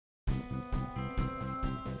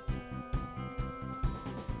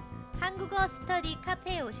한국어 스터디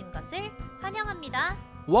카페에 오신 것을 환영합니다.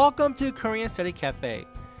 Welcome to Korean Study Cafe.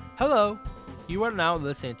 Hello, you are now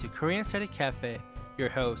listening to Korean Study Cafe. Your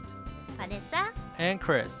host, 바네사 and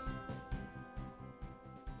Chris.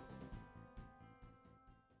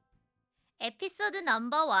 에피소드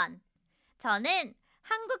넘버 1. 저는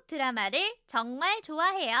한국 드라마를 정말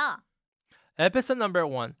좋아해요. Episode number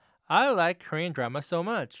 1. I like Korean drama so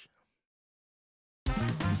much.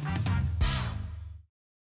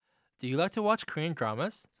 Do you like to watch Korean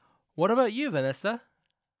dramas? What about you, Vanessa?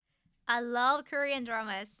 I love Korean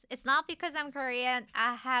dramas. It's not because I'm Korean.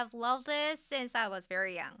 I have loved it since I was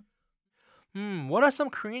very young. What are some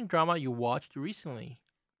Korean drama you watched recently?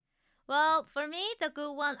 Well, for me, the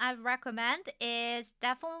good one I recommend is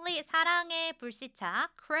definitely 사랑의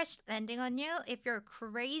불시착, Crash Landing on You if you're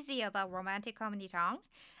crazy about romantic comedy genre.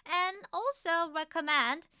 And also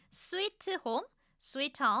recommend Sweet Home,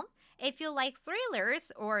 Sweet Home if you like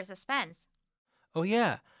thrillers or suspense. Oh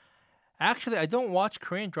yeah. Actually, I don't watch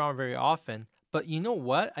Korean drama very often, but you know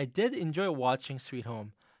what? I did enjoy watching Sweet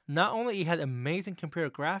Home. Not only it had amazing computer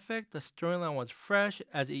graphics, the storyline was fresh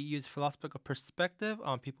as it used philosophical perspective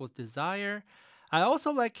on people's desire. I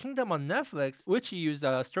also like Kingdom on Netflix, which used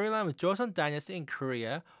a storyline with Joseon Dynasty in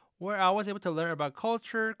Korea, where I was able to learn about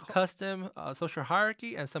culture, custom, social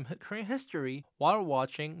hierarchy, and some Korean history while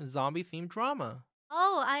watching zombie-themed drama.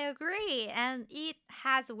 Oh, I agree. And it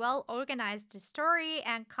has well-organized story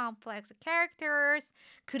and complex characters.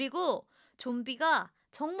 그리고 좀비가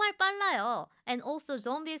정말 빨라요. And also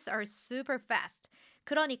zombies are super fast.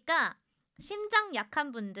 그러니까 심장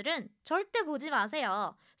약한 분들은 절대 보지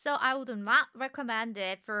마세요. So I would not recommend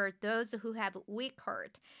it for those who have weak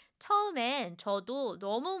heart. 처음엔 저도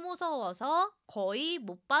너무 무서워서 거의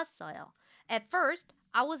못 봤어요. At first,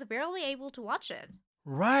 I was barely able to watch it.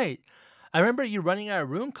 Right. I remember you running out of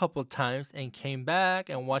room a couple of times and came back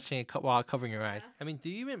and watching it while covering your eyes. I mean, do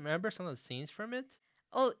you even remember some of the scenes from it?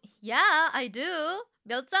 Oh, yeah, I do.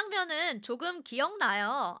 몇 장면은 조금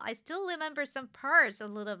기억나요. I still remember some parts a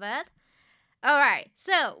little bit. Alright,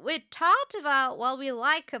 so we talked about what we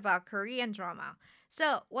like about Korean drama.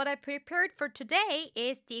 So what I prepared for today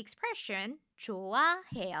is the expression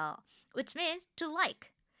좋아해요, which means to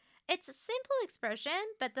like. It's a simple expression,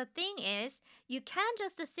 but the thing is, you can't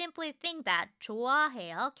just simply think that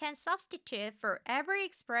좋아해요 can substitute for every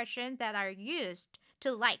expression that are used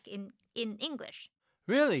to like in English.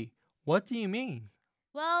 Really? What do you mean?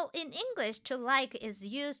 Well, in English, to like is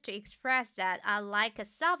used to express that I like a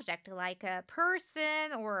subject, like a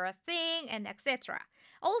person or a thing, and etc.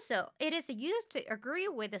 Also, it is used to agree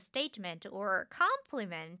with a statement or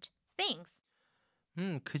compliment things.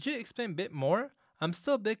 Could you explain a bit more? I'm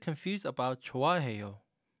still a bit confused about 좋아해요.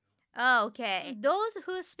 Okay. Those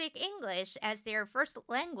who speak English as their first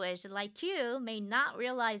language, like you, may not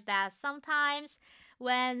realize that sometimes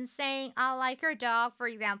when saying I like your dog, for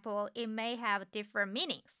example, it may have different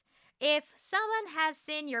meanings. If someone has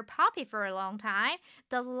seen your puppy for a long time,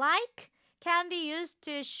 the like can be used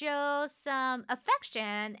to show some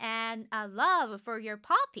affection and a love for your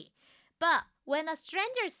puppy. But when a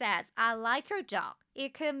stranger says, I like your dog,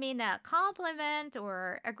 it could mean a compliment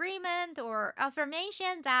or agreement or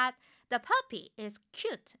affirmation that the puppy is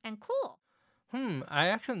cute and cool. I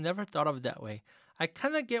actually never thought of it that way. I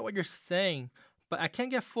kind of get what you're saying, but I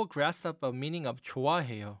can't get full grasp of the meaning of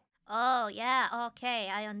좋아해요. Oh, yeah, okay,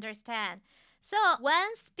 I understand. So,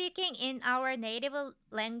 when speaking in our native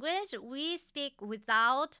language, we speak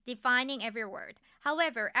without defining every word.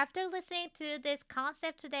 However, after listening to this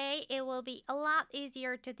concept today, it will be a lot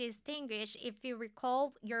easier to distinguish if you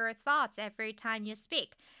recall your thoughts every time you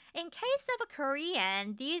speak. In case of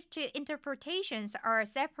Korean, these two interpretations are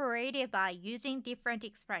separated by using different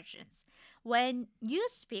expressions. When you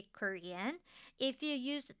speak Korean, if you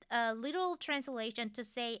use a literal translation to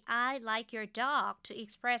say, I like your dog, to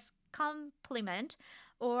express compliment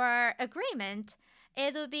or agreement,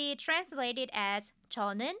 it will be translated as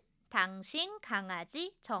저는 당신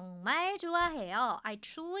강아지 정말 좋아해요. I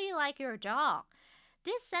truly like your dog.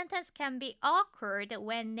 This sentence can be awkward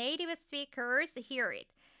when native speakers hear it.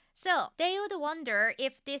 So, they would wonder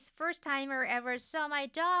if this first timer ever saw my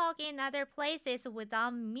dog in other places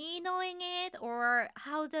without me knowing it, or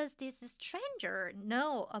how does this stranger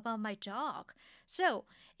know about my dog? So,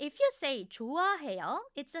 if you say 좋아해요,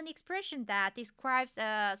 it's an expression that describes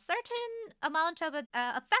a certain amount of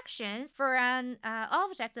affections for an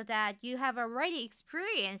object that you have already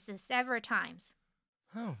experienced several times.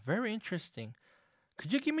 Oh, very interesting.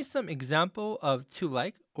 Could you give me some example of to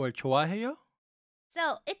like or 좋아해요?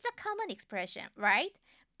 So it's a common expression, right?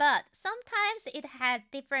 But sometimes it has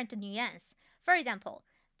different nuance. For example,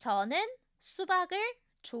 저는 수박을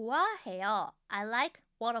좋아해요. I like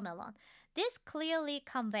watermelon. This clearly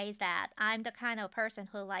conveys that I'm the kind of person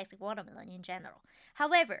who likes watermelon in general.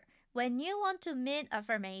 However, when you want to mean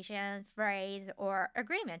affirmation, phrase, or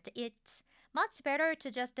agreement, it's much better to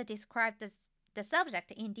just describe the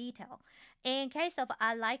subject in detail. In case of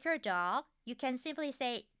I like your dog, you can simply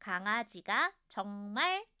say 강아지가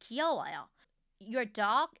정말 귀여워요. Your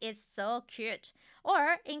dog is so cute.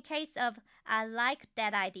 Or in case of I like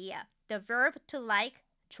that idea, the verb to like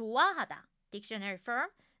좋아하다. Dictionary form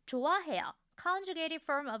좋아해요. Conjugated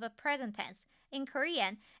form of a present tense. In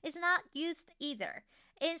Korean is not used either.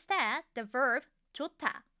 Instead, the verb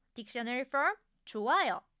좋다. Dictionary form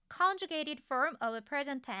좋아요. Conjugated form of a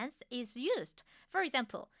present tense is used. For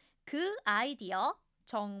example, 그 아이디어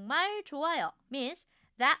정말 좋아요 means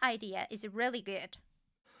that idea is really good.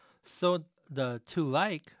 So the to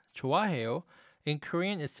like, 좋아해요, in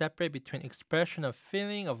Korean is separate between expression of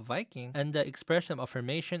feeling of liking and the expression of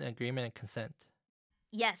affirmation, agreement, and consent.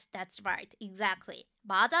 Yes, that's right. Exactly.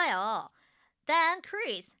 맞아요. Then,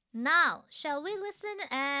 Chris, now shall we listen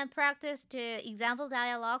and practice the example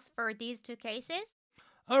dialogues for these two cases?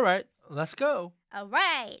 All right, let's go. All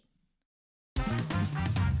right.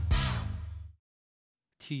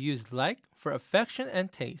 To use like for affection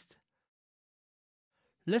and taste.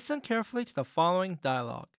 Listen carefully to the following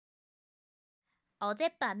dialogue.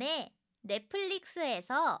 어젯밤에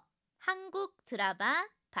넷플릭스에서 한국 드라마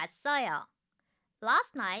봤어요.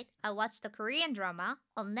 Last night, I watched a Korean drama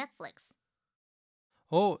on Netflix.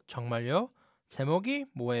 오, 정말요? 제목이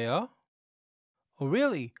뭐예요? Oh,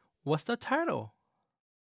 really? What's the title?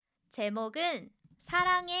 제목은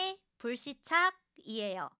사랑의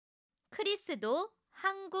불시착이에요. 크리스도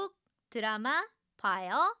한국 드라마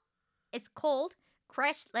봐요. It's called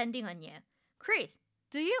Crash Landing on You. Chris,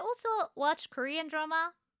 do you also watch Korean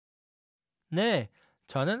drama? 네,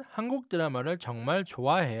 저는 한국 드라마를 정말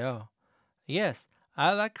좋아해요. Yes,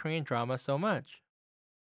 I like Korean drama so much.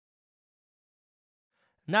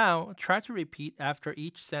 Now, try to repeat after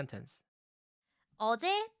each sentence.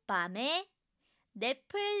 어젯밤에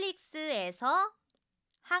넷플릭스에서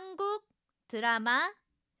한국 드라마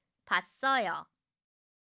봤어요.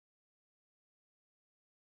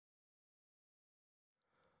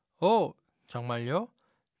 오, 정말요?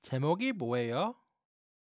 제목이 뭐예요?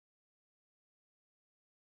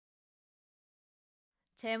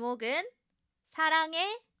 제목은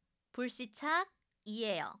사랑의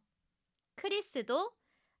불시착이에요. 크리스도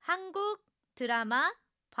한국 드라마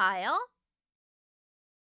봐요?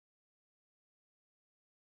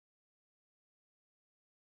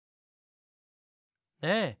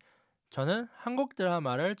 네, 저는 한국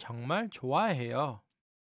드라마를 정말 좋아해요.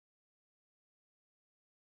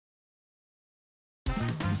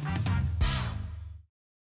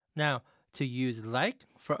 Now, to use like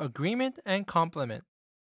for agreement and compliment.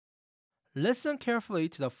 Listen carefully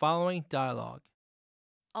to the following dialogue.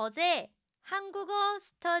 어제 한국어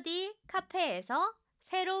스터디 카페에서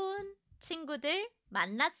새로운 친구들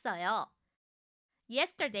만났어요.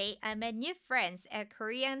 Yesterday, I met new friends at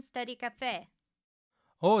Korean Study Cafe.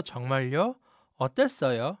 오, 정말요?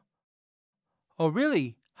 어땠어요? Oh,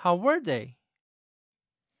 really? How were they?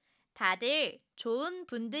 다들 좋은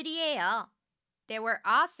분들이에요. They were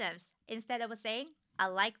awesome instead of saying I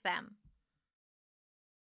like them.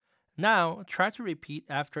 Now, try to repeat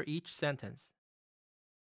after each sentence.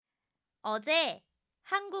 어제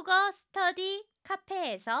한국어 스터디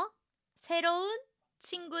카페에서 새로운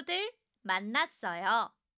친구들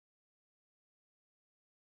만났어요.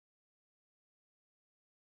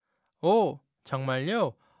 오,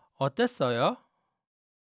 정말요? 어땠어요?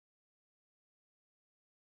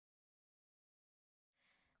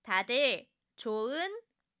 다들 좋은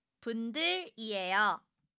분들이에요.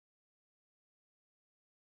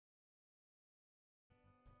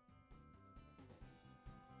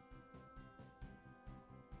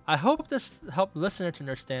 I hope this helped listener to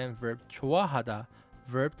understand verb 좋아하다,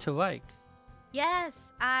 verb to like. Yes,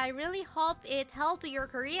 I really hope it helped your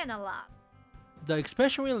Korean a lot. The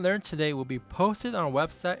expression we learned today will be posted on our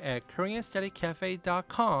website at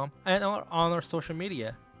koreanstudycafe.com and on our social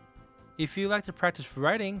media. If you'd like to practice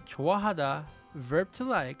writing 좋아하다, verb to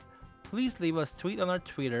like, please leave us a tweet on our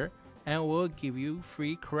Twitter and we'll give you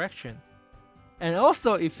free correction. And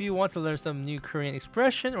also, if you want to learn some new Korean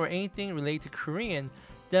expression or anything related to Korean,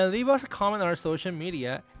 then leave us a comment on our social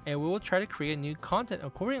media and we will try to create new content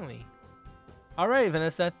accordingly. Alright,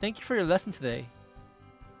 Vanessa, thank you for your lesson today.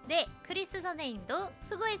 네, 크리스 선생님도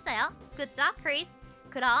수고했어요. Good job, Chris.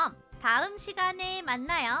 그럼 다음 시간에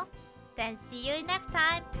만나요. Then see you next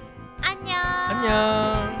time. 안녕.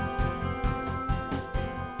 안녕.